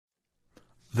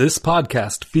This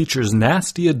podcast features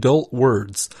nasty adult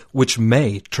words which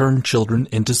may turn children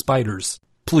into spiders.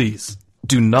 Please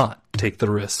do not take the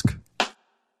risk.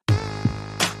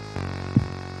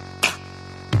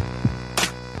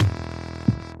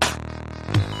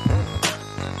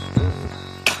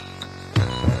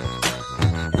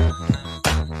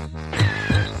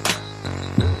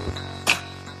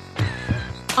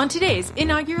 On today's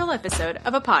inaugural episode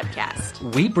of a podcast,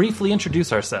 We briefly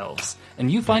introduce ourselves,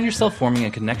 and you find yourself forming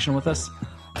a connection with us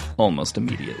almost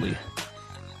immediately.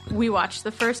 we watched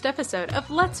the first episode of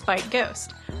Let's Fight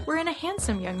Ghost, wherein a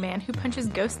handsome young man who punches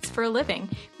ghosts for a living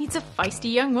meets a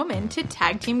feisty young woman to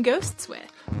tag team ghosts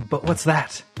with. But what's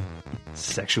that?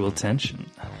 Sexual tension.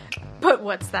 But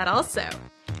what's that also?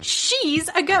 She's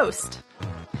a ghost!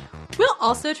 We'll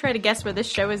also try to guess where this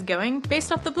show is going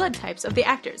based off the blood types of the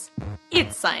actors.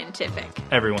 It's scientific.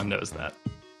 Everyone knows that.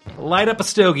 Light up a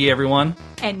stogie, everyone.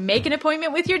 And make an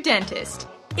appointment with your dentist.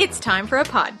 It's time for a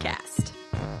podcast.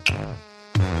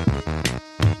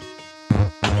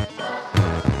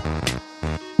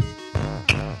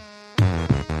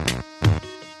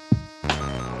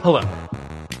 Hello.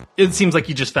 It seems like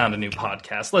you just found a new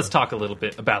podcast. Let's talk a little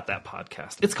bit about that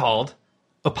podcast. It's called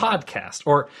Oppa-d,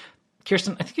 or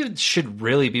Kirsten, I think it should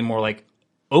really be more like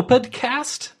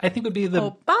Oppa-d, I think would be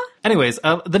the... Oppa? Anyways,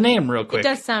 the name real quick. It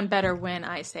does sound better when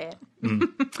I say it.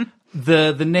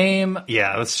 The name,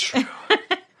 yeah, that's true.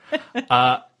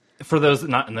 For those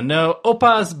not in the know,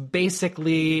 Oppa is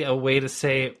basically a way to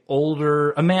say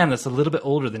a man that's a little bit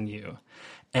older than you.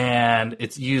 And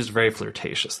it's used very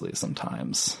flirtatiously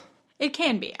sometimes. It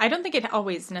can be. I don't think it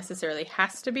always necessarily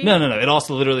has to be. No. It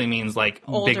also literally means like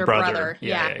Older big brother.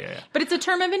 Yeah. But it's a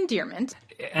term of endearment.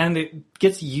 And it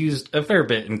gets used a fair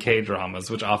bit in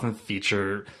K-dramas, which often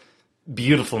feature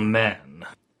beautiful men.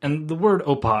 And the word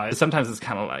oppa, sometimes it's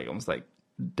kind of like, almost like,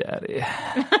 daddy.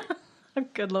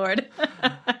 Good Lord.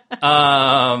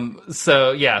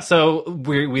 So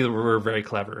we were very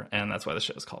clever, and that's why the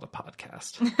show is called a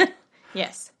podcast.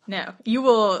 Yes. No. You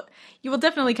will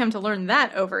definitely come to learn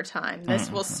that over time. This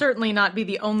will certainly not be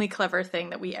the only clever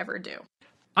thing that we ever do.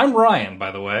 I'm Ryan,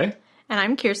 by the way. And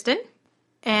I'm Kirsten.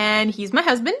 And he's my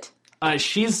husband.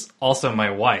 She's also my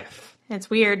wife. It's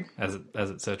weird. As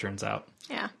it so turns out.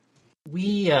 Yeah.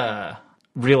 We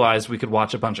realized we could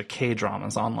watch a bunch of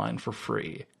K-dramas online for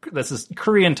free. This is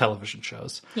Korean television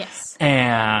shows. Yes.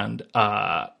 And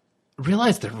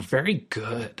realized they're very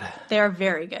good. They are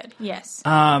very good. Yes.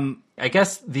 I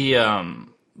guess the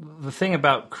thing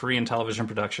about Korean television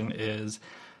production is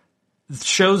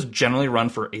shows generally run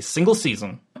for a single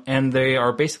season, and they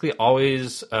are basically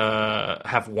always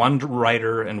have one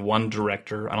writer and one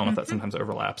director. I don't know if that sometimes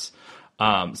overlaps.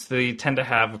 So they tend to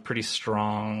have a pretty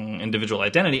strong individual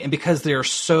identity, and because they're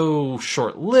so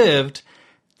short-lived,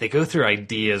 they go through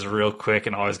ideas real quick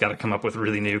and always got to come up with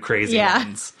really new, crazy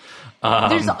ones.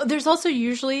 There's also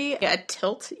usually a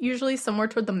tilt, usually somewhere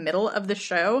toward the middle of the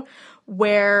show,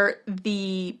 where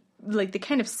the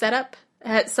kind of setup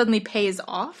suddenly pays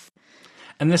off.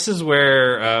 And this is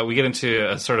where we get into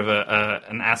a sort of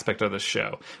an aspect of the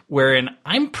show, wherein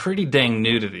I'm pretty dang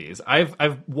new to these.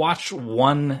 I've watched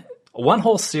one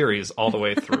whole series all the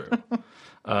way through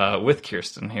with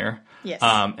Kirsten here. Yes.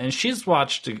 And she's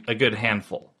watched a good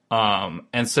handful.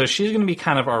 And so she's going to be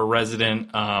kind of our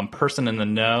resident person in the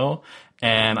know.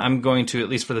 And I'm going to, at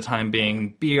least for the time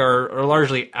being, be our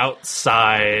largely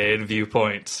outside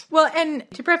viewpoint. Well, and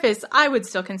to preface, I would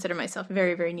still consider myself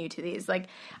very, very new to these. Like,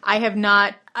 I have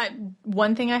not...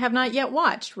 one thing I have not yet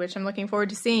watched, which I'm looking forward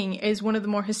to seeing, is one of the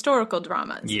more historical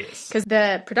dramas. Yes. Because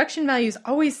the production values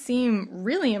always seem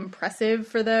really impressive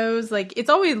for those. Like, it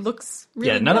always looks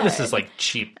really none of good. this is, like,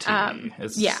 cheap TV.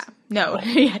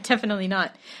 Yeah, definitely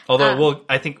not. Although,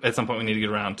 I think at some point we need to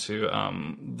get around to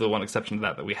the one exception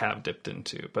to that we have dipped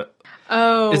into. But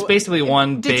it's basically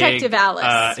one Detective big...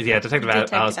 Alice. Detective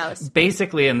Alice.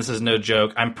 Basically, and this is no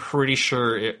joke, I'm pretty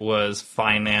sure it was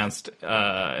financed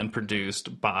and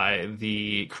produced by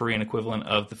the Korean equivalent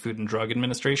of the Food and Drug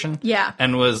Administration. Yeah.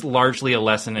 And was largely a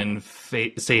lesson in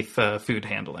safe food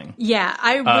handling. Yeah,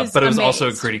 I was But it was amazed. also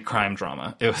a gritty crime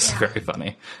drama. It was very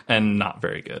funny and not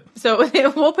very good. So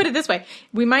we'll put it this way.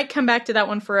 We might come back to that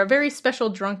one for a very special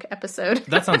drunk episode.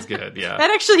 That sounds good, yeah.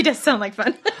 That actually does sound like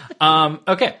fun.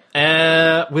 Okay.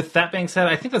 With that being said,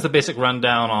 I think that's a basic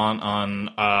rundown on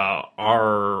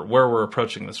our where we're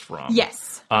approaching this from.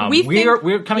 Yes.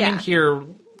 We're coming in here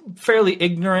fairly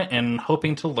ignorant and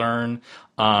hoping to learn.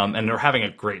 And they're having a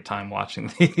great time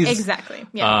watching these. Exactly.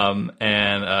 Yeah.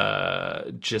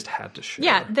 And just had to share.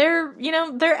 Yeah,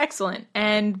 they're excellent.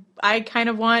 And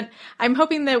I'm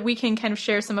hoping that we can kind of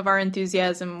share some of our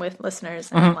enthusiasm with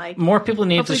listeners. And like more people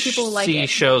need to like see it.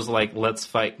 shows like Let's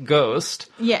Fight Ghost.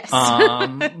 Yes.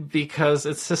 Because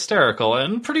it's hysterical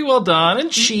and pretty well done and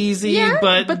cheesy, yeah,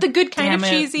 but the good kind of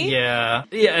cheesy. Yeah.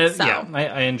 Yeah. So. Yeah.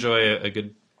 I enjoy a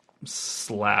good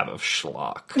slab of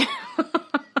schlock.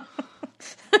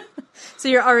 So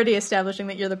you're already establishing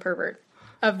that you're the pervert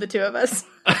of the two of us.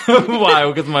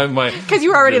 Why? Because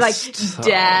you were already like,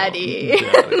 Daddy.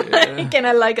 Like, and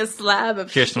I like a slab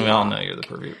of Kirsten, schlock. we all know you're the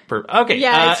pervert. Okay.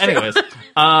 Yeah, anyways.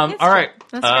 All right.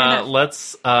 That's fair enough.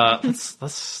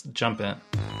 Let's jump in.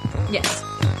 Yes.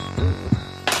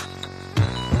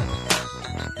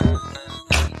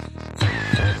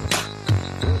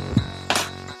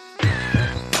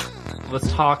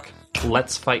 Let's talk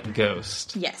Let's Fight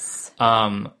Ghost. Yes.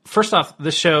 First off,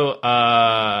 this show,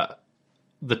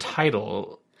 the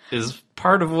title is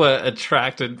part of what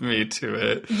attracted me to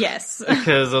it. Yes.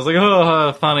 Because I was like,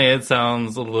 oh, funny, it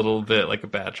sounds a little bit like a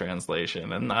bad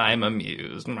translation, and I'm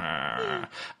amused.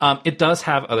 It does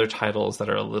have other titles that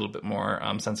are a little bit more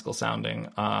sensical sounding.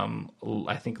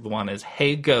 I think the one is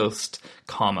Hey Ghost,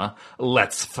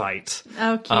 Let's Fight.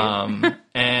 Oh, cute.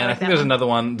 And I think there's another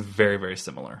one very, very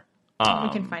similar. We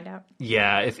can find out.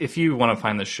 Yeah, if you want to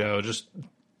find the show, just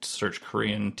search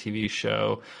Korean TV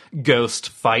show Ghost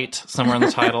Fight somewhere in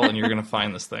the title, and you're going to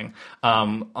find this thing.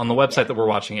 On the website that we're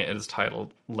watching it is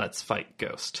titled Let's Fight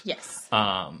Ghost. Yes.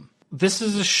 This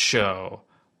is a show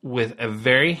with a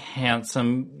very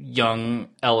handsome young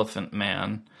elephant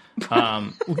man.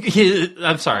 I'm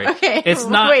sorry. Okay. It's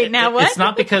not. Wait, now what? It's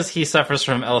not because he suffers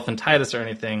from elephantitis or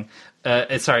anything.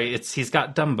 He's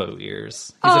got Dumbo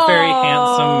ears. He's a very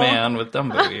handsome man with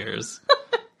Dumbo ears.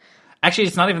 Actually,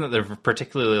 it's not even that they're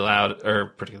particularly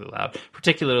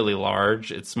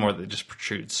large. It's more that they just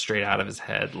protrude straight out of his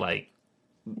head like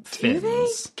fins. Do they?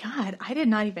 God, I did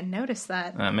not even notice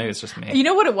that. Maybe it's just me. You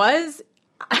know what it was?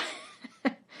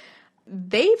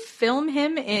 They film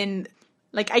him in...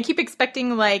 Like, I keep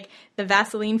expecting, like, the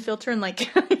Vaseline filter and,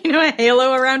 like, a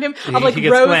halo around him of, like,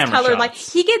 rose-colored. Like,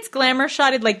 he gets glamour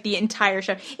shotted, like, the entire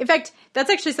show. In fact, that's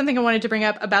actually something I wanted to bring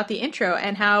up about the intro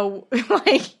and how,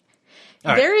 like,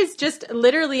 there is just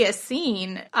literally a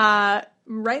scene right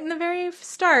in the very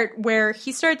start where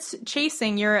he starts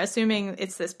chasing, you're assuming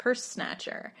it's this purse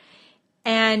snatcher.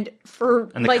 And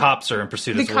the cops are in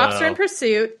pursuit as well. The cops are in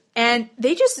pursuit, and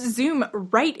they just zoom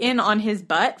right in on his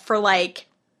butt for, like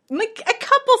a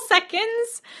couple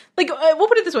seconds. Like, we'll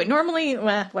put it this way. Normally,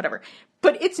 whatever.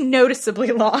 But it's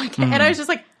noticeably long. Mm-hmm. And I was just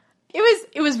like,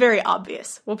 it was very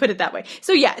obvious. We'll put it that way.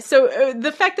 So, yeah. So,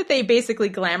 the fact that they basically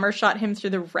glamour shot him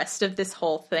through the rest of this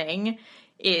whole thing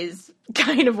is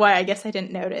kind of why I guess I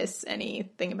didn't notice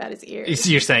anything about his ears.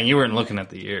 You're saying you weren't looking at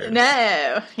the ears.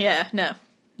 No. Yeah, no.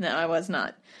 No, I was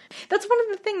not. That's one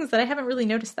of the things that I haven't really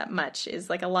noticed that much is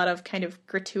like a lot of kind of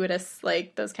gratuitous,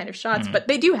 like those kind of shots, but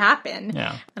they do happen.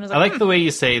 Yeah. And I like the way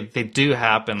you say they do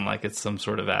happen like it's some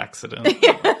sort of accident.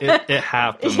 It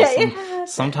happens. Yeah, it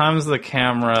happens. Sometimes the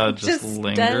camera just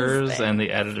lingers and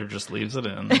the editor just leaves it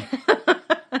in.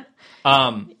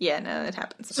 Yeah, no, it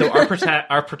happens. So our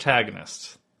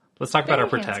protagonist. Let's talk about our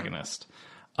protagonist.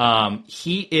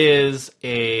 He is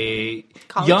a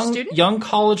young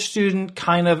college student,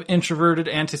 kind of introverted,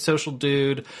 antisocial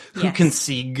dude who can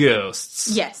see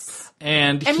ghosts. Yes.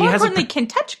 And more importantly, can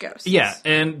touch ghosts. Yeah,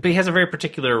 but he has a very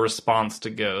particular response to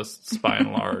ghosts, by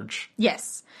and large.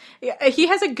 Yes. He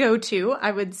has a go-to,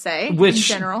 I would say,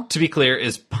 which, in general. To be clear,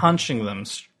 is punching them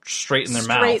straight in their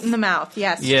mouth. Straight in the mouth,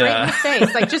 yes. Straight in the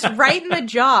face. Like, just right in the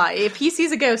jaw. If he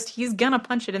sees a ghost, he's gonna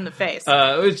punch it in the face.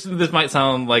 Which, this might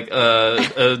sound like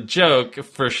a joke,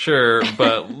 for sure,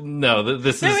 but no,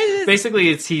 this is...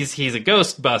 Basically, he's a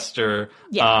ghostbuster,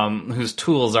 whose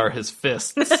tools are his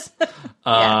fists. We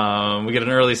get an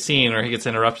early scene where he gets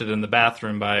interrupted in the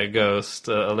bathroom by a ghost,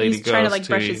 a lady ghost. He's trying to, like,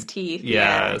 brush his teeth.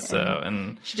 Yeah,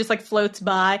 and she just, like, floats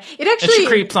by. And she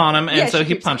creeps on him, and so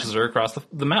he punches her across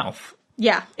the mouth.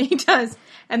 Yeah, he does.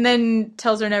 And then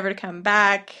tells her never to come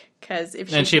back, because if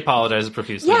she... And she apologizes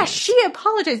profusely. Yeah, she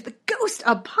apologizes. The ghost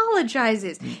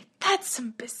apologizes. That's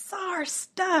some bizarre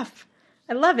stuff.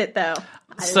 I love it, though.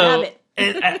 I love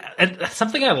it.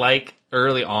 Something I like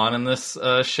early on in this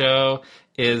show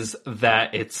is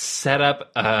that it's set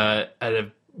up a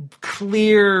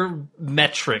clear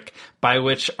metric by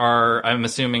which I'm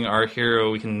assuming our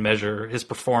hero, we can measure his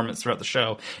performance throughout the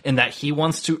show, in that he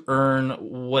wants to earn,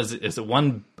 is it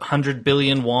 100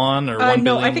 billion won or 1 billion won?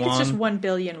 No, I think it's just 1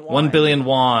 billion won. 1 billion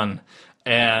won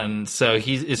And so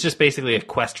it's just basically a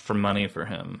quest for money for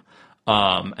him.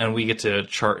 And we get to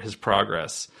chart his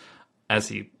progress as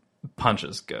he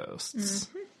punches ghosts.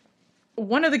 Mm-hmm.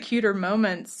 One of the cuter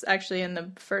moments, actually, in the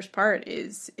first part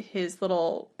is his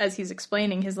little, as he's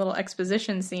explaining his little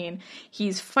exposition scene,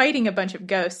 he's fighting a bunch of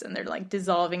ghosts and they're like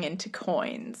dissolving into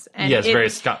coins. And yes, very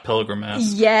Scott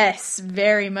Pilgrim-esque. Yes,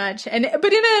 very much. But in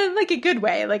a good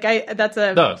way. Like that's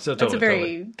a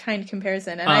very kind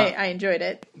comparison, and I enjoyed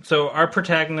it. So our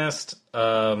protagonist,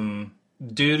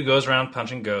 dude goes around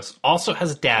punching ghosts, also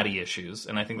has daddy issues,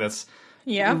 and I think that's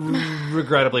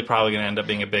regrettably probably going to end up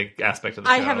being a big aspect of the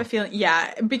show. I have a feeling,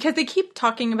 because they keep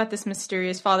talking about this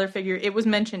mysterious father figure. It was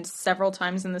mentioned several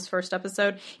times in this first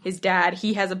episode. His dad,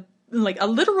 he has a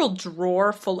literal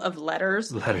drawer full of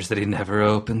letters. Letters that he never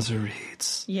opens or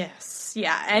reads. Yes,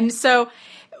 yeah. And so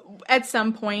at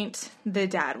some point, the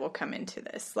dad will come into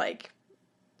this, like...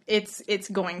 It's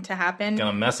going to happen.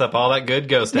 Gonna mess up all that good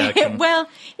ghost action. Well,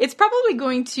 it's probably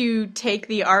going to take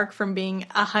the arc from being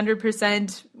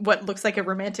 100% what looks like a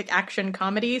romantic action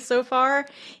comedy so far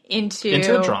into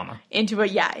a drama. Into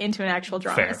an actual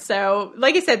drama. Fair. So,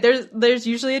 like I said, there's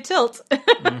usually a tilt.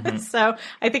 Mm-hmm. So,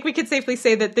 I think we could safely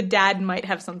say that the dad might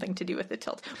have something to do with the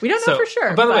tilt. We don't know for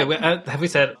sure. By the way, have we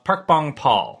said Park Bong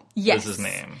Paul is his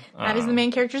name? That is the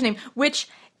main character's name, which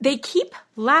they keep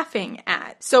laughing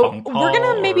at. So we're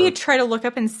going to maybe try to look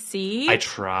up and see. I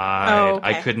tried. Oh,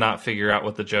 okay. I could not figure out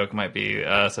what the joke might be.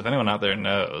 So if anyone out there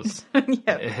knows,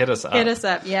 hit us up. Hit us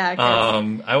up, yeah.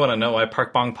 I want to know why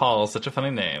Park Bong Paul is such a funny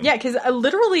name. Yeah, because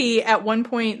literally at one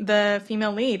point the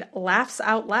female lead laughs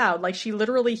out loud. Like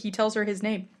he tells her his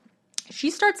name.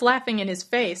 She starts laughing in his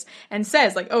face and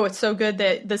says, like, oh, it's so good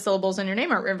that the syllables in your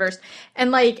name aren't reversed. And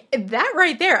like that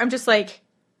right there, I'm just like...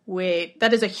 Wait,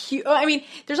 that is a huge... I mean,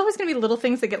 there's always going to be little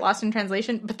things that get lost in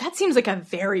translation, but that seems like a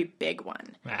very big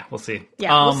one. Yeah, we'll see.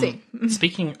 Yeah, we'll see.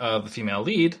 Speaking of the female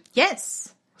lead...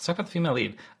 Yes. Let's talk about the female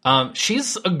lead.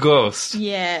 She's a ghost.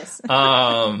 Yes.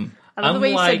 I love the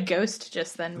way you said ghost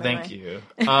just then. Thank you.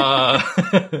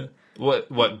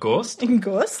 What, ghost?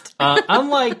 Ghost?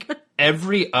 Unlike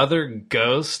every other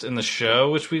ghost in the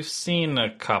show, which we've seen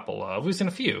a couple of. We've seen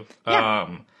a few.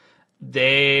 Yeah.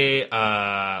 They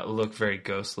look very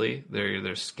ghostly.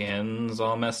 Their skin's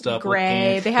all messed up.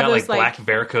 Gray. Looking. They have got those black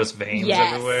varicose veins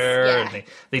everywhere. Yeah. And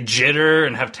they jitter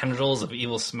and have tendrils of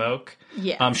evil smoke.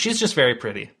 Yeah. She's just very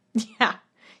pretty. Yeah.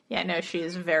 Yeah, no, she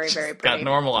is very, very pretty. Got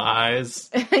normal eyes.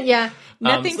 Yeah,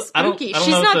 nothing spooky. She's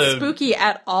not spooky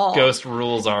at all. Ghost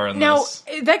rules are in this.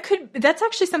 No, that's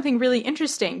actually something really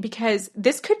interesting because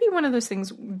this could be one of those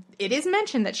things. It is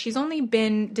mentioned that she's only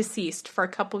been deceased for a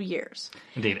couple years.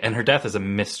 Indeed, and her death is a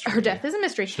mystery.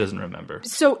 She doesn't remember.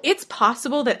 So it's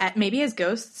possible that maybe as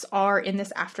ghosts are in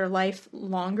this afterlife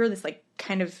longer, this like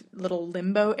kind of little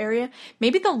limbo area,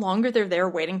 maybe the longer they're there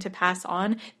waiting to pass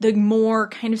on, the more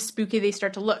kind of spooky they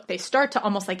start to look. They start to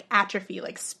almost like atrophy,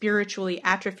 like spiritually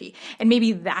atrophy. And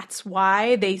maybe that's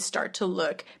why they start to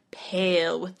look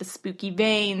pale with the spooky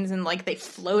veins and like they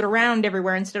float around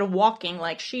everywhere instead of walking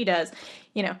like she does.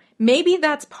 You know, maybe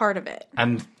that's part of it.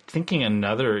 I'm thinking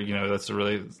another, that's a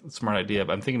really smart idea,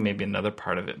 but I'm thinking maybe another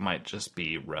part of it might just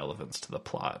be relevance to the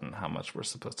plot and how much we're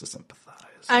supposed to sympathize.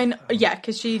 I know, yeah,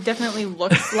 because she definitely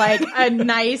looks like a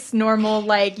nice, normal,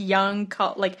 like young,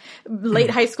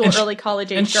 late high school, early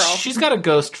college age girl. She's got a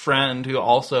ghost friend who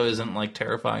also isn't like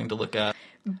terrifying to look at,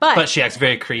 but she acts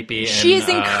very creepy. She is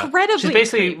incredibly she's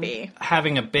basically creepy.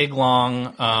 Having a big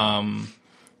long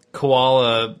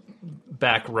koala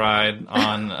back ride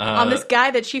on this guy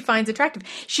that she finds attractive.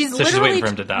 She's literally she's waiting for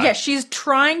him to die. Yeah, she's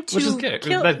trying to. Which is good.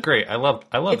 That's great. I love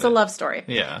it's it. A love story.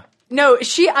 Yeah. No,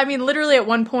 literally at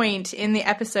one point in the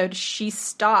episode, she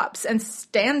stops and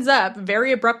stands up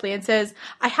very abruptly and says,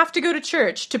 I have to go to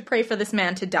church to pray for this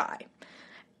man to die.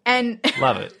 And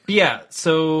love it. Yeah,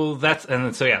 so that's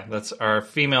our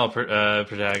female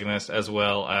protagonist as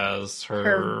well as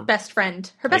her best friend.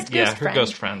 Her best ghost friend. Yeah, her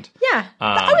ghost friend. Yeah,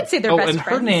 I would say they're best friends. And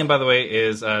her name, by the way,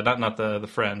 is not the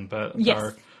friend, but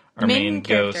our main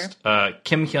ghost,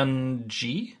 Kim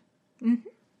Hyun-ji. Mm-hmm.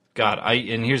 God,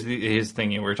 and here's the thing.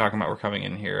 We were talking about we're coming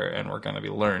in here and we're going to be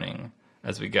learning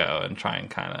as we go and try and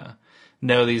kind of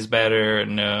know these better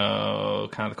and know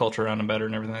kind of the culture around them better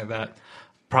and everything like that.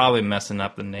 Probably messing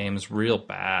up the names real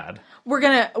bad.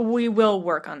 We will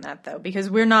work on that though because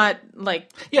we're not like.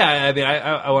 Yeah, I mean,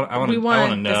 I want to know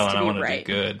and I want to right.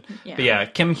 do good. Yeah. But yeah,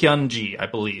 Kim Hyun-ji, I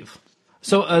believe.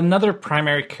 So another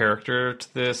primary character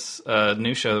to this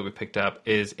new show that we picked up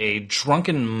is a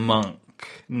drunken monk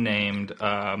named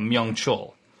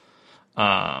Myung-chul.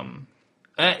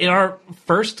 In our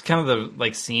first kind of the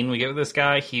like scene we get with this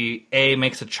guy, he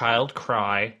makes a child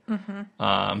cry.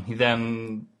 Mm-hmm. He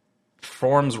then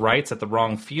performs rites at the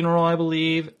wrong funeral, I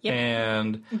believe,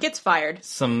 and gets fired.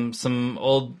 Some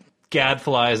old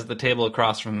gadflies at the table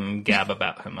across from him gab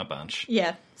about him a bunch.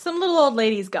 Yeah, some little old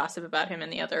ladies gossip about him at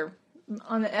another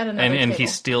and he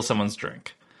steals someone's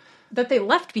drink that they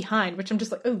left behind, which I'm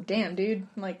just like, oh damn, dude,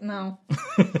 like no.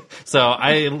 So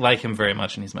I like him very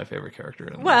much, and he's my favorite character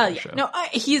in the show. No,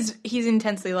 he's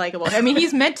intensely likable. I mean,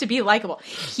 he's meant to be likable.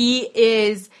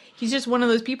 He's just one of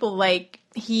those people. Like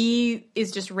he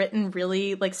is just written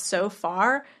really like so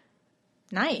far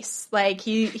nice. Like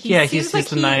he's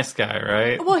just a nice guy,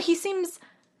 right? Well, he seems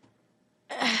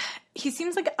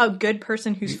like a good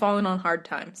person who's fallen on hard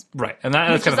times. Right. And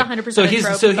that's kind of 100%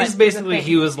 he's basically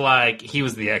he was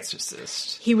the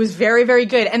exorcist. He was very, very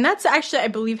good. And that's actually, I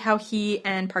believe, how he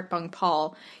and Park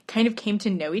Bong-paul kind of came to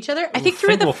know each other. I think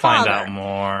through the we'll father. Find out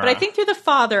more. But I think through the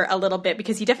father a little bit,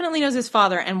 because he definitely knows his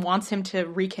father and wants him to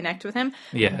reconnect with him.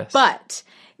 Yes. But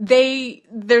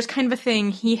there's kind of a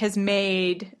thing he has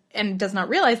made and does not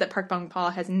realize that Park Bong-paul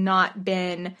has not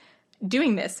been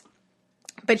doing this.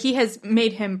 But he has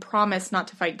made him promise not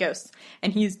to fight ghosts,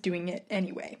 and he's doing it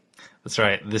anyway. That's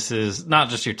right. This is not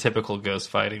just your typical ghost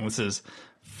fighting. This is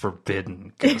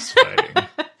forbidden ghost fighting.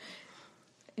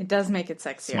 It does make it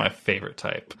sexier. It's my favorite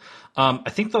type. I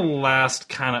think the last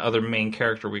kind of other main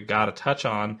character we got to touch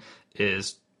on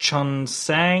is Chun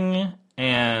Sang,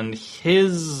 and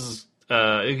his...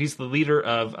 he's the leader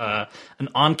of an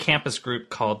on-campus group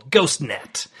called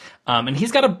GhostNet. And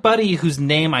he's got a buddy whose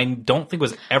name I don't think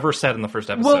was ever said in the first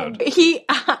episode. Well,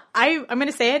 I'm going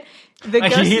to say it. The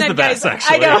he's the best,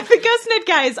 actually. I know. The GhostNet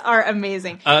guys are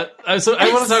amazing. So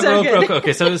I want to talk real quick.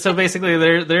 Okay, so basically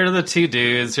they're the two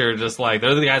dudes who are just like,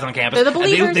 they're the guys on campus. They're the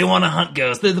believers. They want to hunt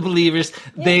ghosts. They're the believers.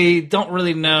 Yeah. They don't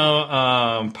really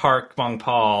know Park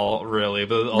Bong-paul, really.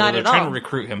 But although they're trying to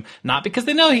recruit him. Not because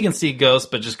they know he can see ghosts,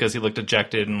 but just because he looked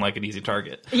ejected and like an easy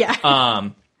target.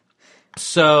 Yeah.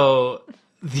 So...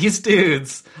 These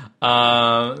dudes,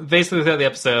 basically throughout the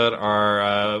episode,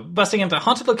 are busting into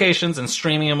haunted locations and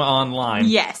streaming them online.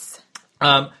 Yes.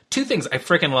 Two things I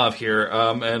freaking love here,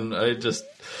 and I just...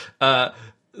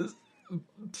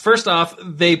 First off,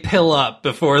 they pill up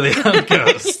before they hunt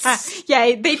ghosts.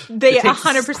 Yeah, they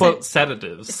 100% quote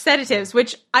sedatives,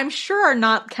 which I'm sure are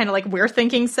not kind of like we're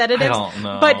thinking sedatives. I don't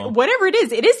know, but whatever it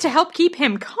is to help keep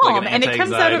him calm, like and it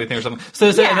comes out of thing or something. So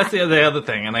and that's the other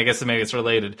thing, and I guess maybe it's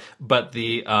related. But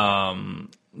the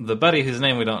buddy whose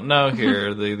name we don't know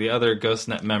here, the other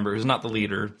GhostNet member who's not the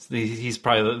leader, he's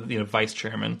probably the vice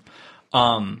chairman,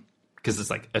 because it's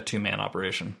like a 2-man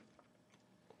operation.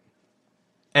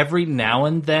 Every now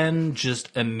and then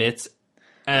just emits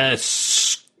a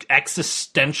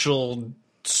existential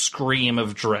scream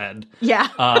of dread. Yeah.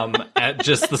 At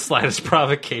just the slightest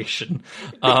provocation.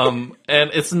 And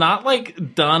it's not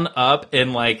like done up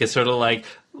in like a sort of like,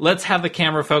 let's have the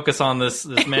camera focus on this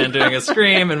man doing a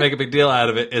scream and make a big deal out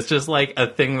of it. It's just like a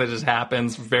thing that just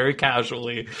happens very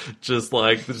casually. Just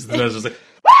like, just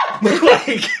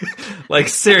like, like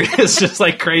serious, just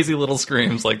like crazy little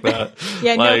screams like that.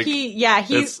 Yeah, like,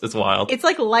 he's it's wild. It's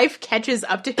like life catches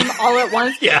up to him all at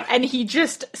once. Yeah. And he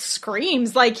just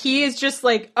screams. Like he is just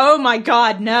like, oh my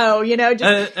God, no,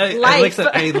 just life.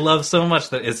 I love so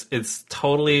much that it's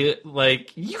totally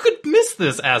like, you could miss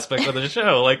this aspect of the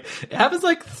show. Like it happens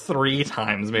like 3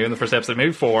 times maybe in the first episode,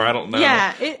 maybe 4, I don't know.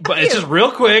 Yeah. But it's just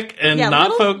real quick and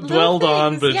not dwelled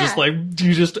on, but yeah. just like,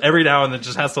 you just every now and then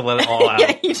just has to let it all out.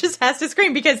 Yeah, he just has to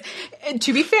scream because,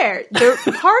 to be fair,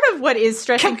 part of what is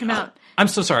stressing him out. I'm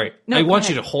so sorry. No, I want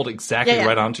you to hold exactly yeah.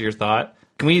 right onto your thought.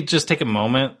 Can we just take a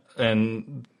moment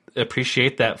and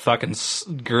appreciate that fucking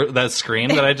that scream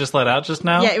that I just let out just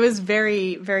now? Yeah, it was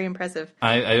very, very impressive.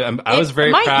 I was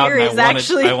very proud. And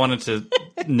I wanted to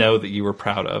know that you were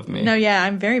proud of me. No, yeah,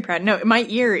 I'm very proud. No, my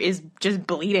ear is just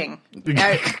bleeding.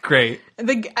 Great.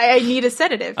 I need a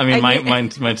sedative. I mean, mine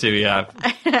too. Yeah.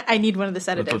 I need one of the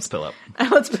sedatives. Let's pill up.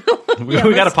 Let's pill up. We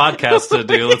got a podcast to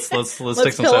do. Let's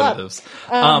take some sedatives.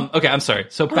 Okay, I'm sorry.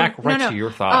 So back to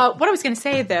your thought. What I was going to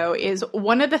say though is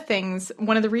one of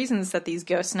the reasons that these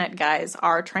GhostNet guys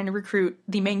are trying to recruit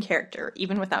the main character,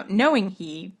 even without knowing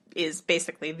he is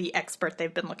basically the expert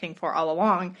they've been looking for all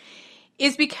along,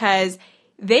 is because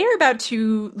they are about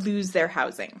to lose their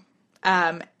housing.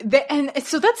 And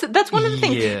so that's one of the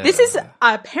things. Yeah. This is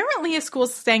apparently a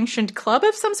school-sanctioned club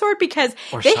of some sort because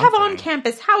they have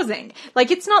on-campus housing.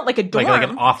 Like, it's not like a dorm. Like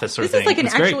an office or this thing. This is like an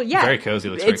it's actual, very cozy.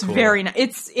 Looks it's very cool. very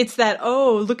nice. It's that,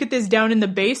 look at this down in the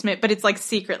basement, but it's like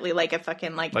secretly like a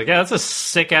fucking like that's a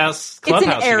sick-ass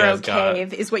clubhouse. It's an arrow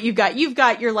cave is what you've got. You've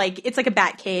got your like, it's like a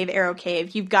bat cave, arrow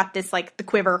cave. You've got this like the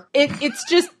quiver. It's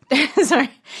just... Sorry.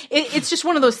 It's just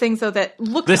one of those things, though, that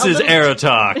looks... This is Arrow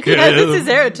Talk. Yeah, this is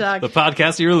Arrow Talk. The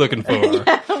podcast you were looking for.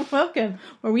 Yeah, welcome.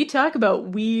 Where we talk about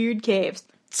weird caves.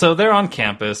 So they're on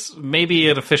campus. Maybe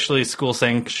an officially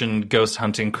school-sanctioned ghost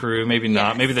hunting crew. Maybe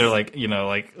not. Maybe they're like,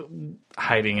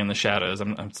 hiding in the shadows.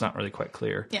 It's not really quite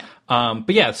clear. Yeah.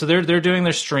 But yeah, so they're doing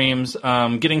their streams,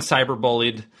 getting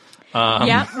cyberbullied.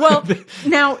 Yeah, well,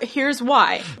 now here's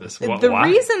why. Why?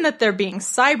 Reason that they're being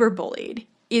cyberbullied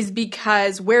is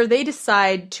because where they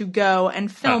decide to go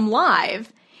and film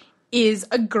live is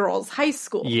a girls' high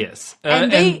school. Yes.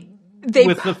 And they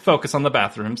with the focus on the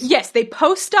bathrooms. Yes, they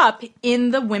post up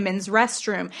in the women's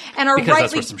restroom and are because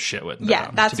that's where some shit went down. Yeah,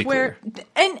 that's where.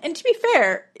 And to be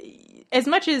fair, as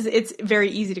much as it's very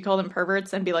easy to call them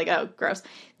perverts and be like, oh, gross,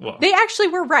 they actually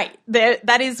were right.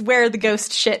 That is where the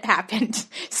ghost shit happened.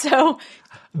 So.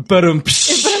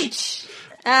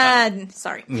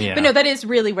 Sorry. Yeah. But no, that is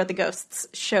really where the ghosts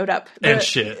showed up. And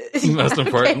shit, most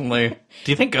importantly.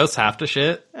 Do you think ghosts have to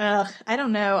shit? I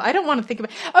don't know. I don't want to think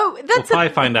about... Oh, that's... We'll probably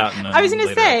find out in I was going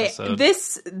to say, episode.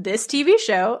 this TV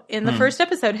show, in the first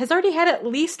episode, has already had at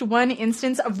least one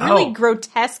instance of really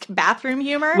grotesque bathroom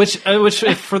humor. Which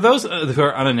for those who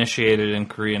are uninitiated in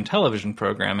Korean television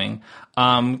programming...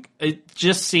 it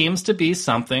just seems to be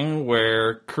something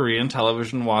where Korean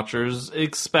television watchers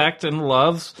expect and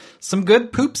love some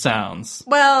good poop sounds.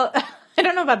 Well, I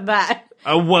don't know about that.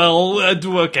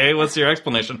 Okay, what's your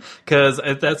explanation? Because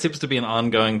that seems to be an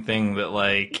ongoing thing that,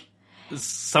 like,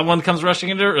 someone comes rushing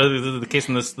into, or the case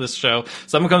in this show,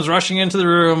 someone comes rushing into the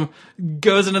room,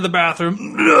 goes into the bathroom,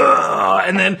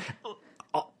 and then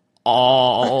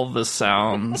all the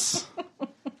sounds...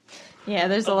 Yeah,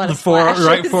 there's a lot of splashes.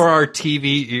 Right for our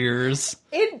TV ears.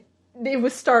 It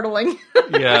was startling.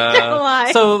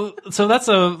 Yeah. So that's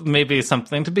maybe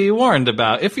something to be warned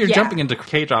about if you're jumping into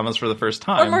K-dramas for the first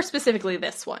time. Or more specifically,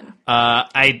 this one.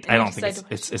 I don't think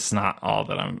it's not all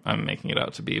that I'm making it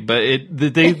out to be, but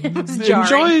they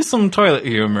enjoy some toilet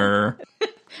humor.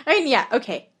 I mean, yeah,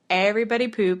 okay. Everybody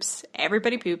poops,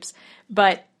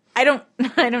 but I don't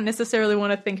necessarily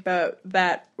want to think about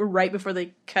that right before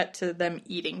they cut to them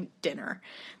eating dinner.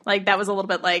 Like, that was a little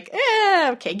bit like,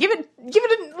 okay, give it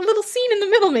a little scene in the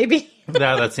middle, maybe.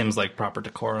 that seems like proper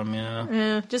decorum,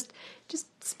 yeah. Just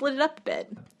split it up a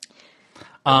bit.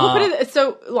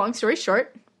 So, long story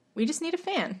short, we just need a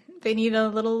fan. They need a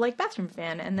little, like, bathroom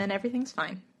fan, and then everything's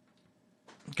fine.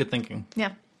 Good thinking.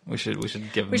 Yeah. We should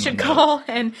give them we should call,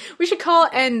 and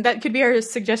that could be our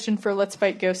suggestion for Let's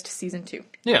Fight Ghost Season 2.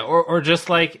 Yeah, or just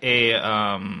like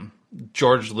a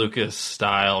George Lucas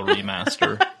style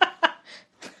remaster.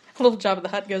 A little Jabba the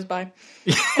Hutt goes by.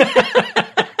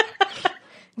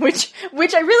 Which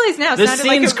I realize now this sounded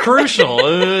scene's like crucial.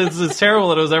 It's terrible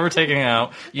that it was ever taken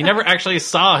out. You never actually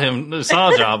saw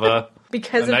Jabba.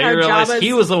 Because and of now how you realize Jabba's...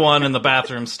 he was the one in the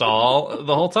bathroom stall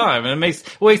the whole time. And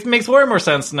it makes way more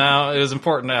sense now. It was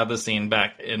important to add this scene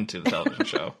back into the television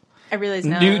show. I realize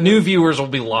now... New viewers will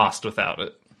be lost without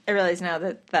it. I realize now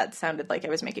that sounded like I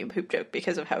was making a poop joke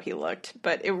because of how he looked.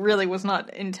 But it really was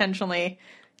not intentionally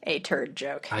a turd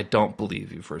joke. I don't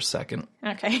believe you for a second.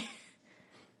 Okay.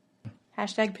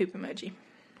 Hashtag poop emoji.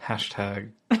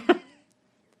 Hashtag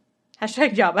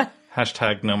Jabba.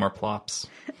 Hashtag no more plops.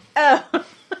 Oh.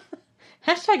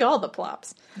 Hashtag all the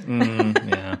plops.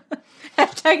 Yeah.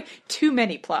 Hashtag too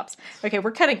many plops. Okay,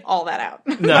 we're cutting all that out.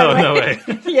 No way.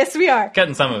 Yes, we are.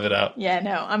 Cutting some of it out. Yeah,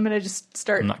 no, I'm going to just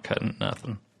start. I'm not cutting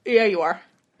nothing. Yeah, you are.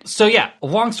 So yeah,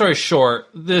 long story short,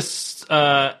 this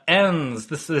ends,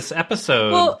 this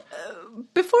episode. Well,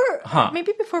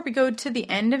 before we go to the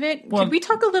end of it, could we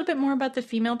talk a little bit more about the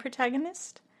female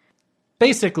protagonist?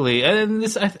 Basically, and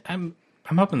this, I'm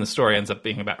hoping the story ends up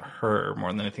being about her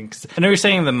more than anything. 'Cause I know you're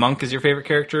saying the monk is your favorite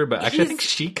character, but actually I think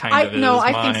she kind of is. No,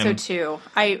 I think so too.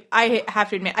 I have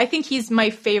to admit, I think he's my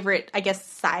favorite, I guess,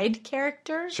 side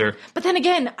character. Sure. But then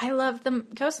again, I love the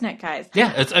Ghostnet guys.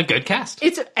 Yeah, it's a good cast.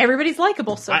 Everybody's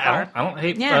likable so far. I don't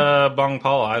hate Bong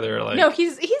Paul either. Like, no,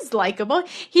 he's likable.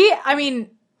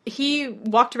 He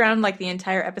walked around like the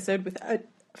entire episode with a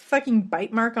fucking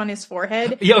bite mark on his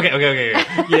forehead. Yeah, okay.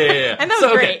 Yeah. And that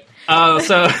was great. I don't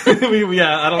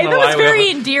know why very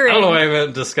endearing. I don't know why we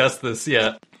haven't discussed this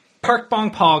yet. Park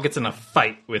Bong Paul gets in a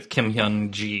fight with Kim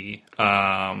Hyun Ji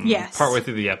yes. partway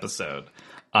through the episode.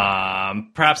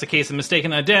 Perhaps a case of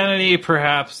mistaken identity,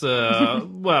 perhaps, well,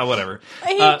 whatever.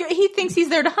 He thinks he's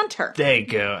there to hunt her. They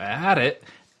go at it.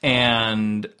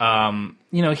 And,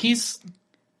 he's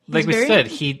like we said,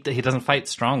 he doesn't fight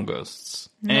strong ghosts.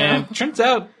 No. And turns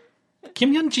out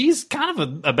Kim Young-ji's kind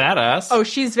of a badass. Oh,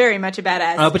 she's very much a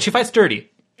badass. But she fights dirty.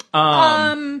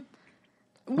 Well...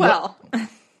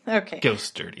 Okay.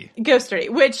 Ghost dirty,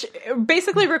 which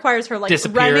basically requires her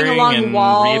running along and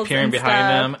walls, reappearing and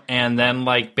behind him, and then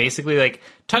basically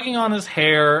tugging on his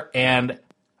hair and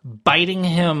biting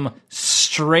him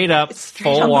straight up,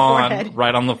 full on,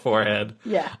 right on the forehead.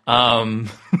 Yeah.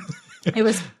 It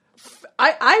was.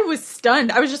 I was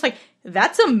stunned. I was just like,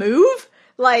 "That's a move."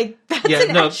 That's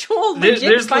actual legit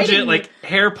there's fighting. legit,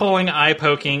 hair pulling, eye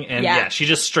poking, and she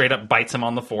just straight up bites him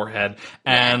on the forehead.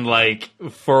 And,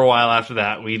 for a while after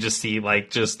that, we just see,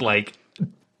 tooth marks.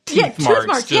 Yeah,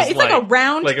 it's like a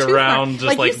round tooth mark.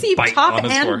 Just, you see bite top on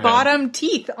his and forehead. bottom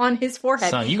teeth on his forehead.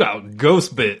 Son, you got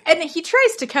ghost bit. And he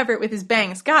tries to cover it with his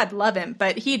bangs. God love him,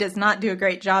 but he does not do a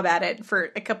great job at it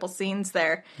for a couple scenes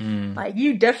there.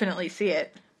 You definitely see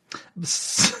it.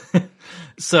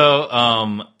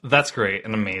 So, that's great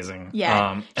and amazing.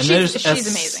 Yeah. And she's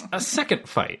amazing. A second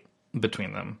fight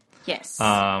between them. Yes.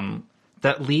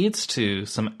 That leads to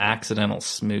some accidental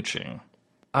smooching,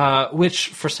 which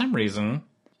for some reason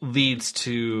leads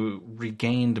to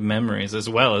regained memories as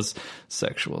well as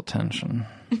sexual tension.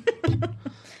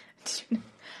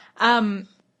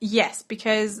 Yes,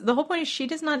 because the whole point is she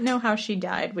does not know how she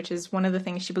died, which is one of the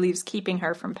things she believes keeping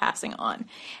her from passing on.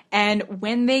 And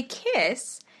when they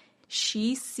kiss,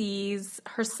 she sees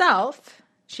herself.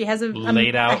 She has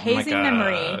laid out a hazy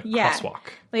memory. Crosswalk.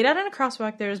 Laid out in a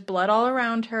crosswalk. There's blood all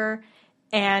around her,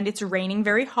 and it's raining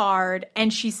very hard.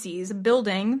 And she sees a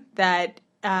building that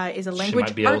is a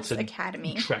language arts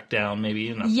academy. Track down maybe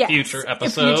in a future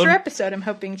episode. A future episode. I'm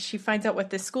hoping she finds out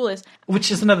what this school is. Which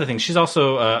is another thing. She's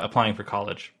also applying for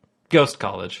college. Ghost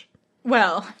college.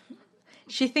 Well,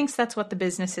 she thinks that's what the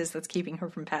business is that's keeping her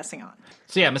from passing on.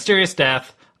 So mysterious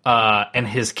death, and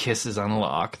his kisses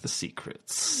unlock the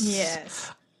secrets.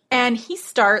 Yes. And he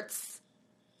starts,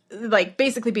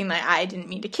 basically being like, I didn't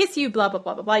mean to kiss you, blah, blah,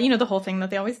 blah, blah, blah. You know, the whole thing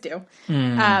that they always do.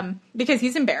 Because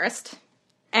he's embarrassed.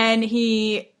 And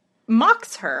he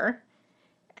mocks her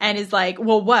and is like,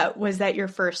 well, what? Was that your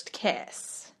first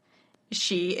kiss?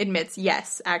 She admits,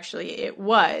 yes, actually, it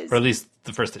was. Or at least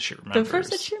the first that she remembers. The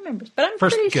first that she remembers. But I'm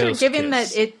pretty sure, given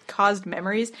that it caused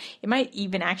memories, it might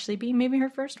even actually be maybe her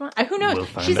first one. Who knows? We'll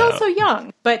find She's out. also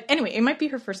young. But anyway, it might be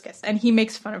her first kiss. And he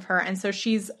makes fun of her, and so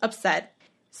she's upset.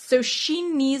 So she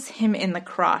knees him in the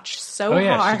crotch so hard. Oh,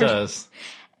 yeah, she does.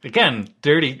 Again,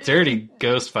 dirty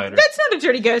ghost fighter. That's not a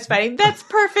dirty ghost fighting. That's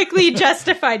perfectly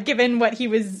justified given what he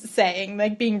was saying,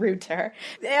 being rude to her.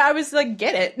 I was like,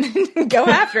 get it. Go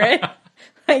after it.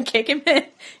 Kick him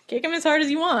as hard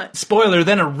as you want. Spoiler,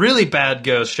 then a really bad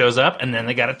ghost shows up, and then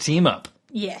they gotta team up.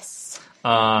 Yes.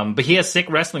 But he has sick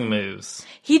wrestling moves.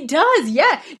 He does,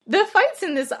 yeah. The fights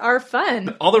in this are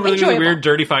fun. All the really weird,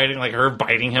 dirty fighting, her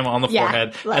biting him on the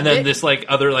forehead, and then this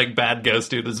other bad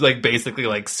ghost dude is basically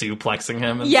suplexing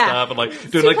him and stuff,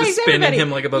 and doing the spinning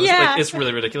him above. It's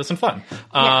really ridiculous and fun.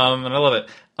 And I love it.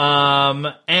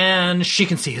 And she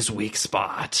can see his weak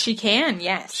spot. She can,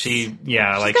 yes. She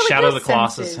Shadow of the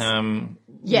Colossus him.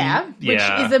 Yeah, which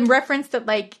is a reference that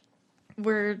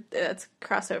that's a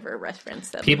crossover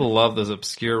reference. People love those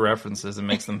obscure references. It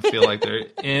makes them feel like they're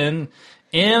in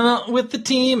with the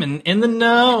team and in the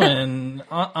know and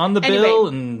on the bill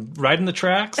and riding the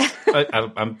tracks.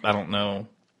 I don't know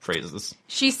phrases.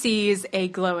 She sees a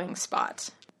glowing spot.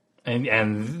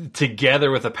 And together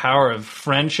with the power of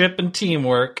friendship and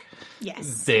teamwork,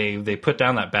 yes, they put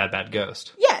down that bad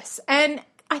ghost. Yes, and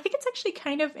I think it's actually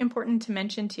kind of important to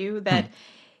mention too that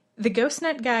the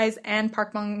GhostNet guys and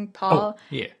Park Bong-paul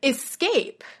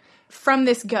escape from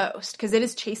this ghost because it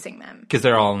is chasing them. Because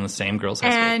they're all in the same girls' high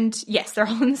school. And yes, they're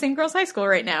all in the same girls' high school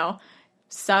right now.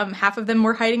 Half of them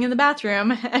were hiding in the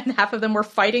bathroom, and half of them were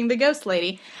fighting the ghost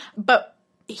lady. But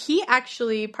he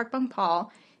actually, Park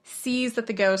Bong-paul, sees that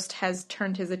the ghost has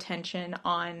turned his attention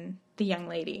on the young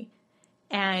lady.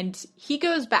 And he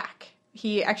goes back.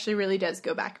 He actually really does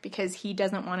go back because he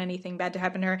doesn't want anything bad to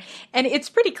happen to her. And it's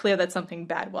pretty clear that something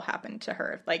bad will happen to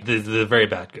her. The very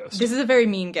bad ghost. This is a very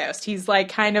mean ghost. He's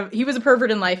he was a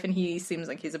pervert in life and he seems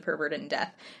like he's a pervert in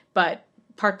death. But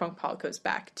Park Bong-paul goes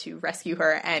back to rescue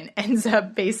her and ends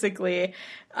up basically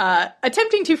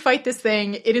attempting to fight this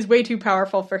thing. It is way too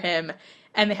powerful for him.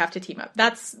 And they have to team up.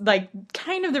 That's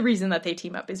kind of the reason that they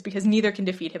team up is because neither can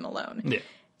defeat him alone. Yeah.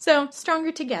 So,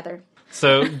 stronger together.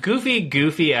 So,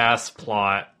 goofy ass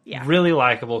plot. Really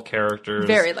likable characters.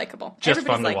 Very likable. Just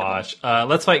fun to watch.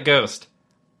 Let's Fight Ghost.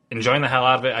 Enjoying the hell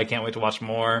out of it. I can't wait to watch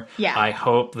more. Yeah. I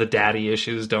hope the daddy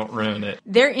issues don't ruin it.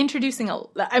 They're introducing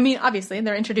obviously,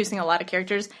 they're introducing a lot of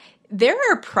characters. There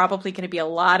are probably going to be a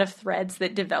lot of threads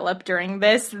that develop during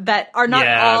this that are not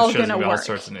all going to work. All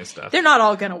sorts of new stuff. They're not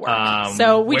all going to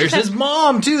work. Where's his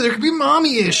mom, too? There could be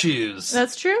mommy issues.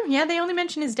 That's true. Yeah, they only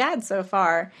mention his dad so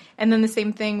far. And then the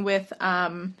same thing with...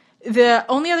 the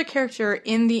only other character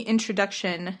in the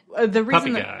introduction, the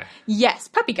reason Puppy Guy. Yes,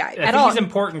 Puppy Guy. I think he's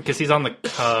important because he's on the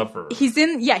cover. He's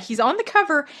on the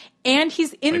cover, and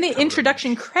he's in the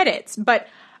introduction credits. But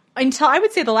until I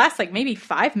would say the last maybe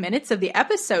 5 minutes of the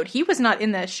episode, he was not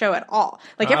in the show at all.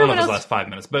 Everyone else, the last 5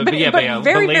 minutes, but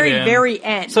very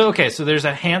end. So there's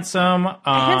a handsome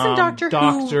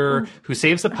doctor who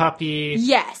saves a puppy.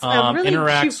 Yes, a really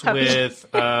interacts cute puppy.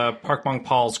 with Park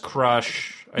Bong-Paul's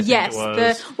crush. She's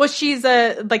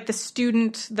the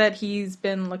student that he's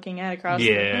been looking at across.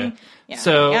 Yeah.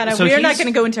 So we're not going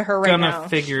to go into her right now. Gonna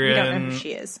figure we don't know who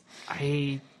she is.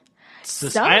 I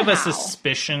have a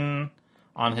suspicion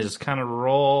on his kind of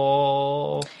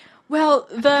role. Well,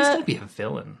 I think he's going to be a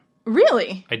villain.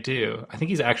 Really? I do. I think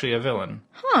he's actually a villain.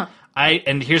 Huh.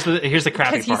 And here's the crappy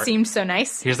part. Because he seemed so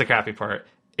nice. Here's the crappy part.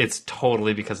 It's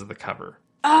totally because of the cover.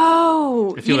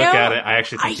 Oh, if you look at it, I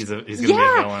actually think he's going to be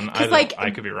a villain.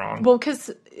 I could be wrong. Well, because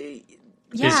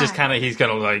it's just kind of he's kind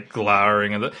of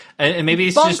glowering, and maybe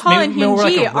it's Bong just Paul maybe more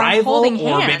like a rival, or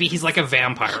hands. Maybe he's like a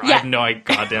vampire. Yeah. I have no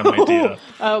goddamn idea.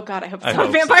 Oh God, I hope it's not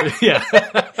a vampire. So. Yeah.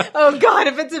 Oh God,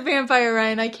 if it's a vampire,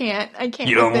 Ryan, I can't.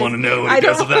 You don't want to know what he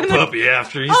does with that puppy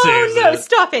after he saves it. Oh no,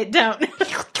 stop it! Don't.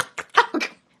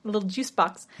 A little juice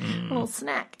box, a little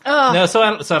snack. Oh. No, so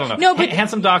I don't know. No, but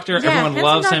handsome doctor, everyone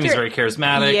loves him. He's very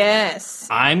charismatic. Yes,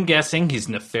 I'm guessing he's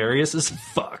nefarious as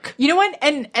fuck. You know what?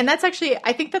 And that's actually,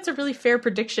 I think that's a really fair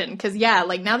prediction because now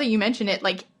that you mention it,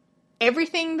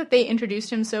 everything that they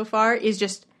introduced him so far is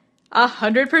just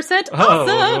 100% awesome.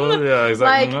 Oh, yeah,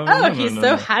 exactly. He's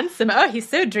so handsome. Oh, he's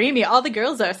so dreamy. All the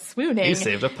girls are swooning. He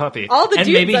saved a puppy. All the dudes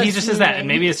maybe are he just swooning. is that. And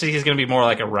maybe he's going to be more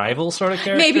like a rival sort of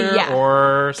character. Maybe, yeah.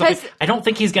 Or something. I don't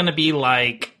think he's going to be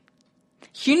like...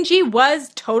 Hyunji was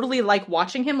totally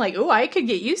watching him I could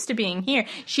get used to being here.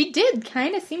 She did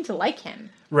kind of seem to like him.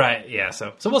 Right, yeah.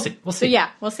 So we'll see. So yeah,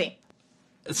 we'll see.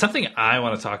 Something I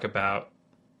want to talk about.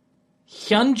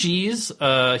 Hyunji's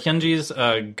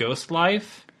ghost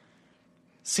life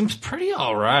seems pretty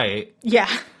all right. Yeah.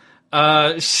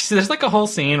 There's a whole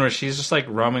scene where she's just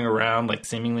roaming around,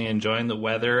 seemingly enjoying the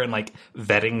weather and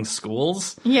vetting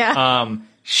schools. Yeah.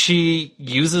 She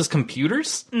uses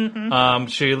computers. Mm-hmm.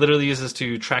 She literally uses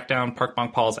to track down Park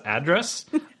Bong-Paul's address,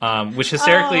 which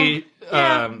hysterically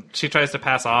she tries to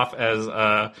pass off as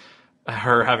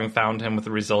her having found him with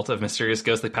the result of mysterious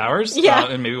ghostly powers. Yeah.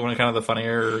 And maybe one of the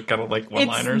funnier kind of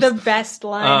one-liners. It's the best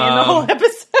line in the whole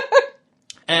episode.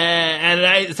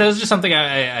 So it was just something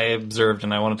I observed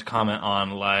and I wanted to comment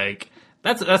on.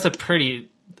 That's a pretty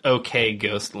okay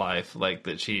ghost life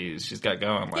that she's got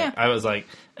going. I was I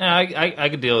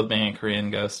could deal with being a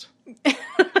Korean ghost.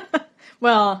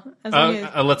 Well,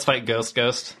 Let's Fight Ghost.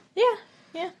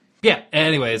 Yeah.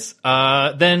 Anyways,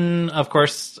 then of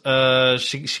course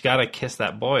she got to kiss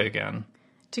that boy again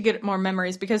to get more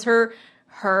memories because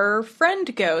her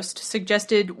friend Ghost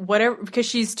suggested whatever because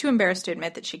she's too embarrassed to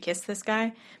admit that she kissed this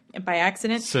guy by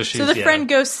accident. So the friend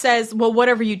Ghost says, "Well,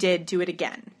 whatever you did, do it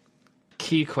again."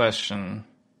 Key question: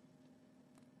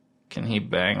 can he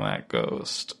bang that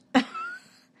ghost?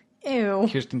 Ew.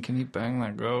 Kirsten, can he bang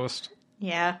that ghost?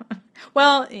 Yeah.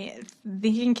 Well, he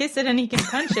can kiss it and he can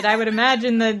punch it. I would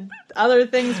imagine the other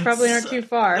things probably aren't too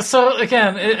far. So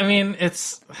again,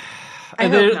 it's.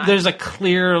 There's a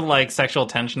clear sexual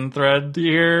tension thread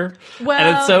here,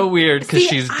 and it's so weird because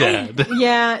she's dead.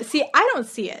 I don't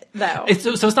see it though.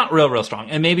 So it's not real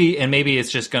strong, and maybe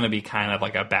it's just going to be kind of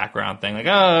a background thing,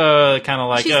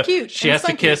 she's cute. She has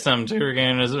to kiss him to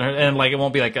regain his, and it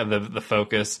won't be the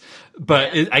focus.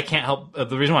 But I can't help.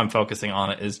 The reason why I'm focusing on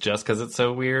it is just because it's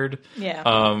so weird.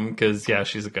 Yeah. Because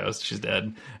she's a ghost. She's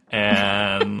dead.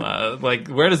 And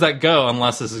where does that go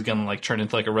unless this is gonna turn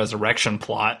into a resurrection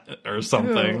plot or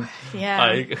something? Ooh,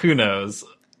 yeah. Who knows?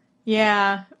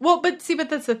 Yeah. Well, but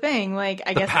that's the thing. I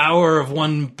guess the power of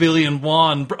 1 billion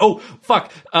won. Oh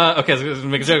fuck. Okay, so I was gonna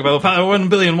make a joke about the power of 1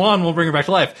 billion won will bring her back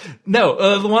to life.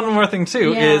 No. The one more thing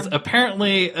too is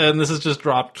apparently, and this is just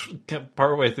dropped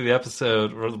partway through the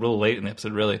episode, or real late in the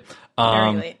episode, really.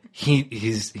 Very late. He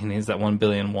needs that 1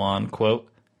 billion won quote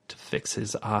to fix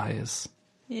his eyes.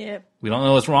 Yep. We don't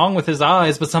know what's wrong with his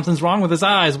eyes, but something's wrong with his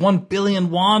eyes. 1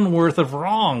 billion won worth of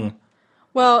wrong.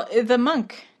 Well, the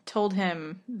monk told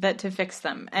him that to fix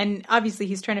them. And obviously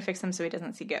he's trying to fix them so he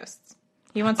doesn't see ghosts.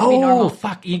 He wants to be normal. Oh,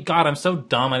 fuck. God, I'm so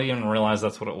dumb. I didn't even realize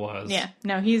that's what it was. Yeah.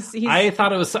 No, he's... I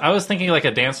was thinking like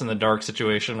a Dance in the Dark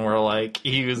situation where like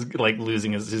he was like he's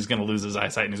going to lose his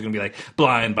eyesight and he's going to be like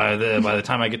blind by the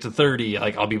time I get to 30,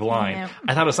 like I'll be blind. Yeah.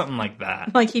 I thought it was something like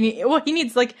that. Like he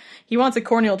wants a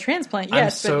corneal transplant,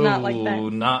 yes, but not like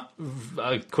that. Not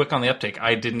quick on the uptake.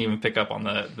 I didn't even pick up on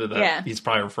that he's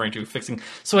probably referring to fixing.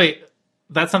 So wait,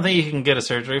 that's something you can get a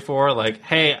surgery for? Like,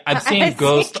 hey, I'm seeing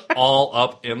ghosts all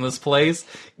up in this place.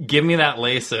 Give me that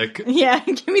LASIK. Yeah,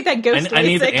 give me that ghost LASIK. I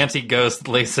need the anti-ghost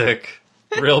LASIK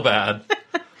real bad.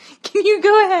 Can you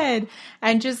go ahead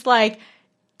and just, like,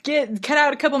 cut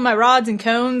out a couple of my rods and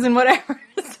cones and whatever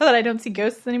so that I don't see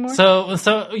ghosts anymore?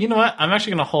 So you know what? I'm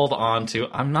actually going to hold on to...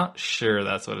 I'm not sure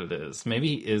that's what it is.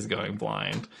 Maybe he is going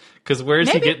blind. Because where is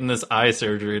he getting this eye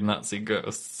surgery and not see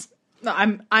ghosts? No,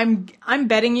 I'm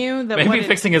betting you that maybe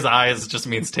fixing his eyes just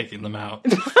means taking them out.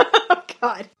 Oh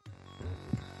God.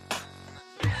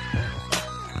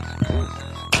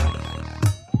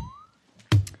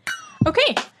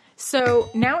 Okay, so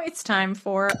now it's time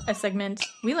for a segment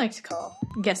we like to call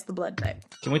Guess the Blood Type.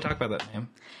 Can we talk about that name?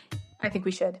 I think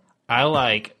we should. I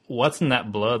like, what's in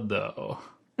that blood though?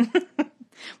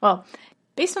 Well,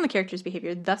 based on the character's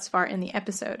behavior thus far in the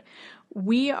episode,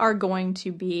 we are going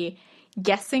to be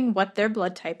guessing what their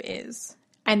blood type is,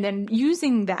 and then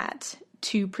using that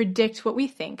to predict what we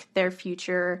think their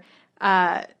future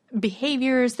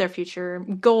behaviors, their future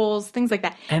goals, things like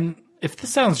that. And if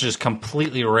this sounds just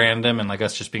completely random and like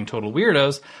us just being total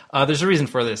weirdos, there's a reason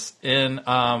for this. In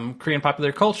Korean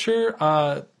popular culture,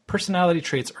 personality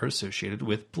traits are associated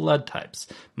with blood types,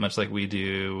 much like we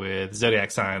do with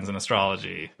zodiac signs and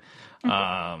astrology.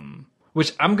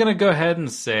 Which I'm going to go ahead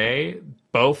and say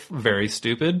both very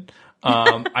stupid.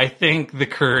 I think the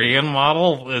Korean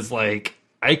model is like,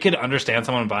 I could understand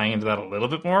someone buying into that a little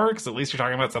bit more, because at least you're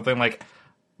talking about something like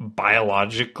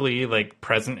biologically like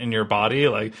present in your body.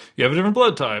 Like, you have a different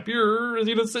blood type.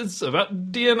 It's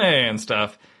about DNA and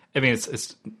stuff. I mean,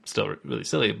 it's still really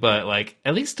silly, but like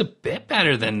at least a bit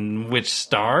better than which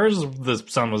stars the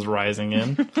sun was rising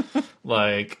in.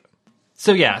 Like...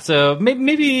 So yeah, so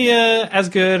maybe as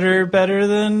good or better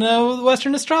than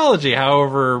Western astrology,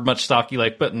 however much stock you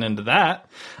like putting into that.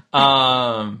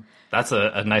 That's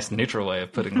a nice neutral way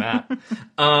of putting that.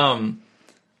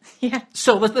 Yeah.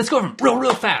 So let's go over them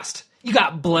real fast. You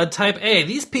got blood type A.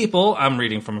 These people, I'm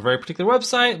reading from a very particular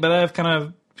website, but I've kind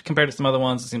of compared to some other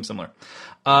ones that seem similar.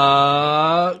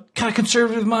 Kind of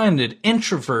conservative-minded,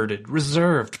 introverted,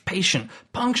 reserved, patient,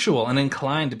 punctual, and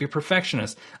inclined to be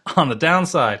perfectionist. On the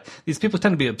downside, these people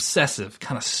tend to be obsessive,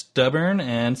 kind of stubborn,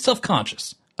 and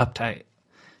self-conscious, uptight.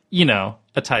 You know,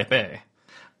 a type A.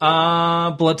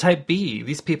 Blood type B.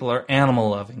 These people are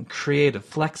animal-loving, creative,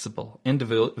 flexible,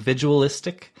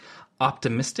 individualistic,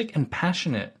 optimistic, and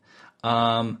passionate.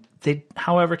 They,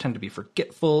 however, tend to be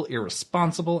forgetful,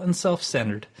 irresponsible, and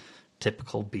self-centered.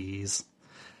 Typical Bs.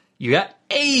 You got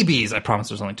ABs. I promise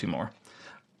there's only two more.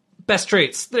 Best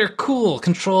traits. They're cool,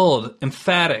 controlled,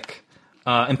 empathic,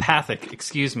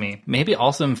 maybe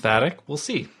also emphatic. We'll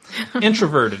see.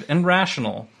 Introverted and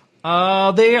rational.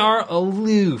 They are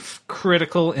aloof,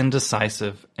 critical,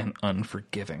 indecisive, and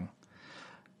unforgiving.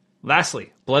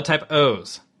 Lastly, blood type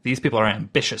O's. These people are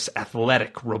ambitious,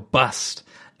 athletic, robust,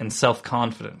 and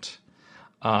self-confident.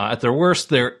 At their worst,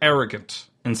 they're arrogant,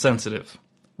 insensitive,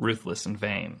 ruthless, and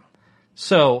vain.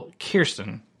 So,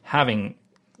 Kirsten, having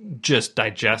just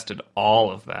digested all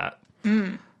of that,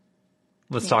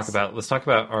 let's talk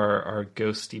about our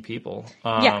ghosty people.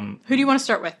 Who do you want to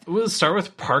start with? We'll start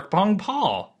with Park Bong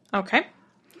Paul. Okay.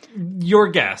 Your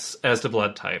guess as to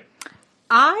blood type.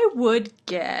 I would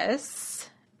guess,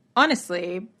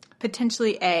 honestly,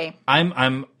 potentially A.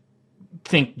 I'm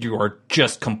think you are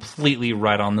just completely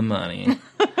right on the money.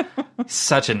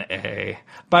 Such an A.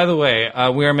 By the way,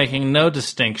 we are making no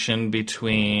distinction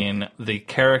between the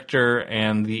character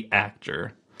and the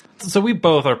actor. So we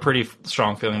both are pretty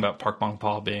strong feeling about Park Bong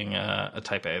Paul being a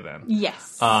type A then.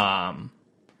 Yes.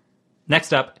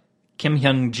 Next up, Kim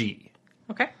Hyung-ji.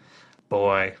 Okay.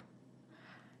 Boy.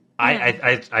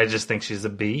 Yeah. I just think she's a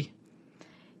B.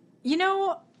 You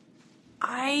know,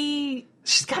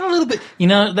 she's got a little bit... You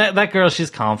know, that girl, she's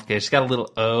complicated. She's got a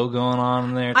little O going on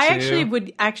in there, too. I actually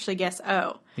would guess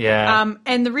O. Yeah.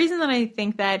 And the reason that I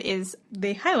think that is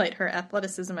they highlight her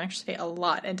athleticism actually a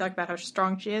lot and talk about how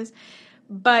strong she is.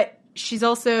 But she's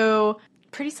also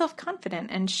pretty self-confident.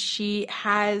 And she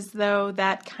has, though,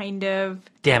 that kind of...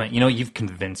 Damn it. You know, you've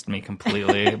convinced me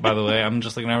completely, by the way. I'm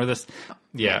just looking over this.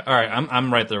 Yeah. All right.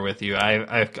 I'm right there with you.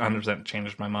 I've 100%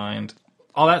 changed my mind.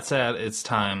 all that said, it's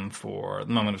time for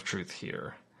the moment of truth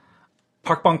here.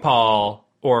 Park Bong-paul,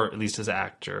 or at least his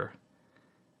actor,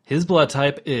 his blood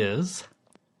type is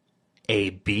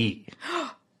AB.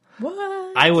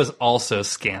 What? I was also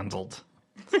scandaled.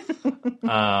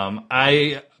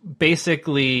 I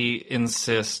basically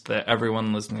insist that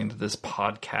everyone listening to this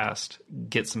podcast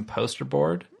get some poster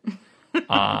board,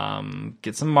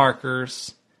 get some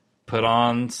markers, put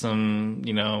on some,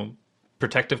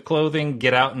 protective clothing,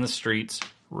 get out in the streets,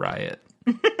 riot.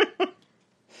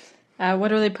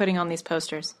 What are they putting on these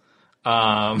posters? You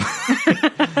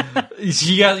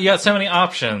got so many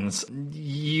options.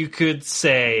 You could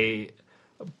say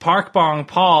Park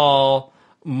Bong-paul,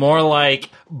 more like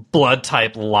blood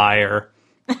type liar,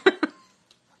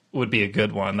 would be a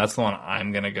good one. That's the one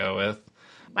I'm gonna go with.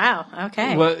 Wow.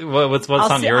 Okay. What's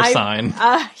on your sign?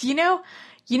 I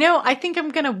think I'm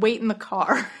gonna wait in the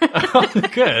car. Oh,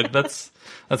 good. That's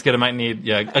good. I might need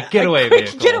a getaway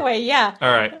vehicle. Getaway, yeah.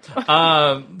 All right.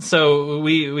 So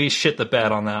we shit the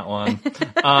bed on that one.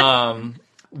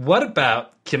 What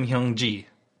about Kim Hyung-ji?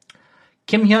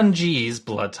 Kim Hyung-ji's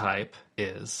blood type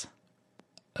is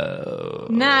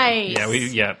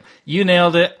nice. Yeah, you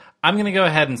nailed it. I'm going to go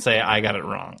ahead and say I got it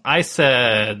wrong. I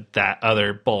said that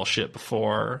other bullshit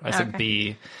before. I said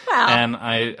B. Well, and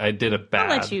I did a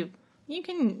bad. I'll let you. You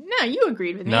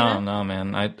agreed with me. No,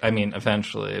 man. I mean,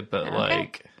 eventually,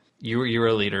 but you were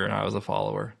a leader and I was a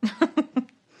follower.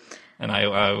 And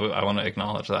I want to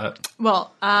acknowledge that.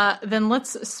 Well, then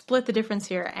let's split the difference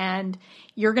here, and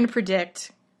you're going to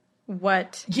predict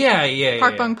what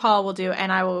Park Bong-paul will do,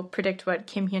 and I will predict what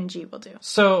Kim Hyun-ji will do.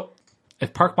 So,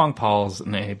 if Park Bong-paul's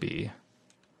an AB,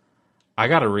 I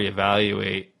got to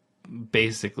reevaluate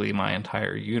basically my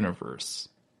entire universe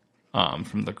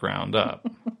from the ground up.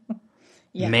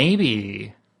 Yeah.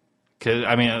 Maybe, because,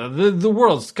 the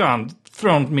world's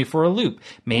thrown me for a loop.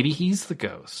 Maybe he's the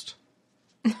ghost.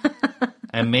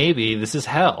 And maybe this is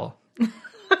hell.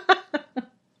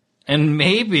 And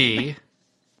maybe...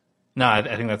 No, I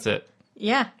think that's it.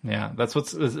 Yeah. Yeah,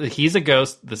 he's a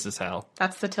ghost, this is hell.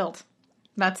 That's the tilt.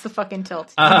 That's the fucking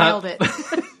tilt. You nailed it.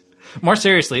 More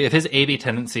seriously, if his AB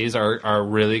tendencies are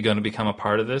really going to become a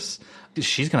part of this,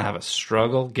 she's going to have a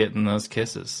struggle getting those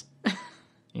kisses.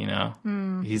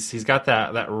 He's got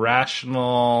that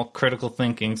rational, critical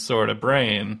thinking sort of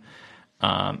brain.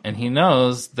 And he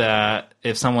knows that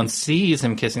if someone sees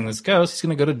him kissing this ghost, he's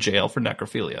going to go to jail for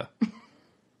necrophilia.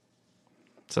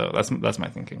 So that's my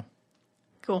thinking.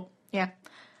 Cool. Yeah.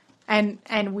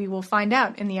 And we will find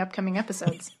out in the upcoming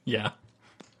episodes. Yeah.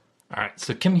 All right.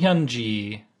 So Kim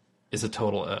Hyun-ji is a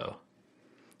total O.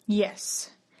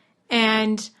 Yes.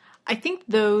 And I think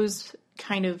those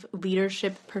kind of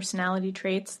leadership personality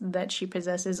traits that she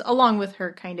possesses, along with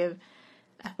her kind of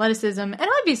athleticism and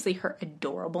obviously her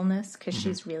adorableness, because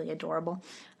she's really adorable.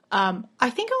 I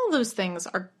think all those things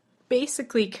are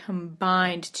basically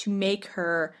combined to make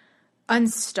her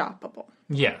unstoppable.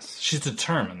 Yes, she's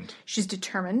determined. She's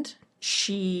determined.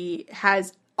 She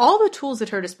has all the tools at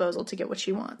her disposal to get what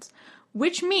she wants,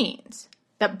 which means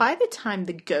that by the time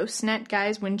the ghost net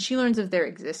guys, when she learns of their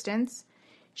existence,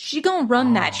 she gonna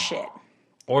run that shit.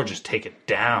 Or just take it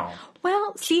down.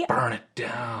 Well, see... burn it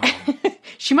down.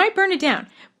 She might burn it down,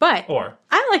 but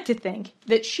I like to think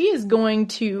that she is going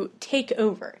to take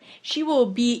over. She will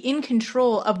be in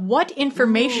control of what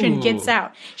information gets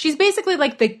out. She's basically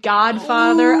like the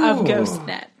godfather of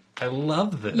GhostNet. I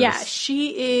love this. Yeah,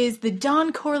 she is the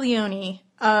Don Corleone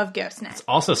of GhostNet. It's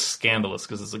also scandalous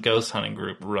because it's a ghost hunting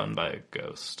group run by a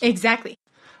ghost. Exactly.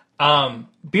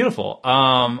 Beautiful.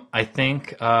 I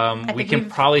think we can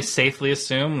probably safely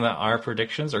assume that our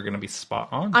predictions are going to be spot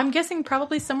on. I'm guessing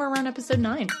probably somewhere around episode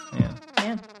 9. Yeah.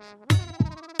 Yeah.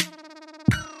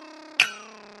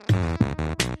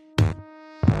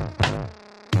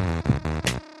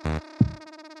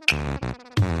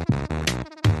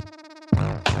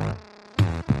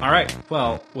 All right.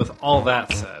 Well, with all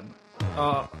that said,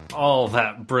 all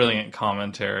that brilliant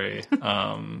commentary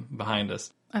behind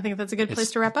us, I think that's a good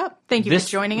place to wrap up. Thank you for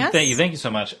joining us. Thank you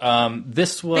so much. Thank you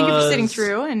for sitting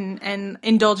through and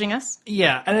indulging us.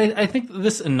 Yeah, and I think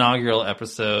this inaugural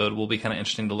episode will be kind of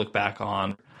interesting to look back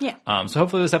on. Yeah. So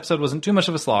hopefully this episode wasn't too much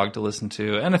of a slog to listen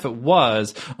to, and if it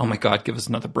was, oh my God, give us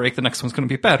another break. The next one's going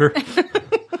to be better.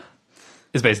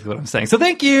 Is basically what I'm saying. So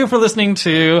thank you for listening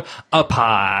to a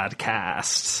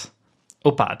podcast.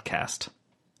 Oppa-d.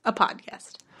 A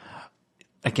podcast.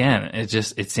 Again,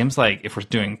 it seems like if we're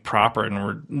doing proper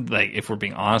and if we're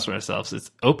being honest with ourselves, it's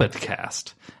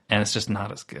Oppa-d, and it's just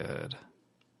not as good.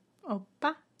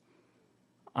 Oppa?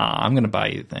 I'm going to buy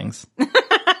you things.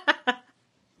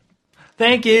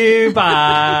 Thank you.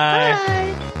 Bye. Bye.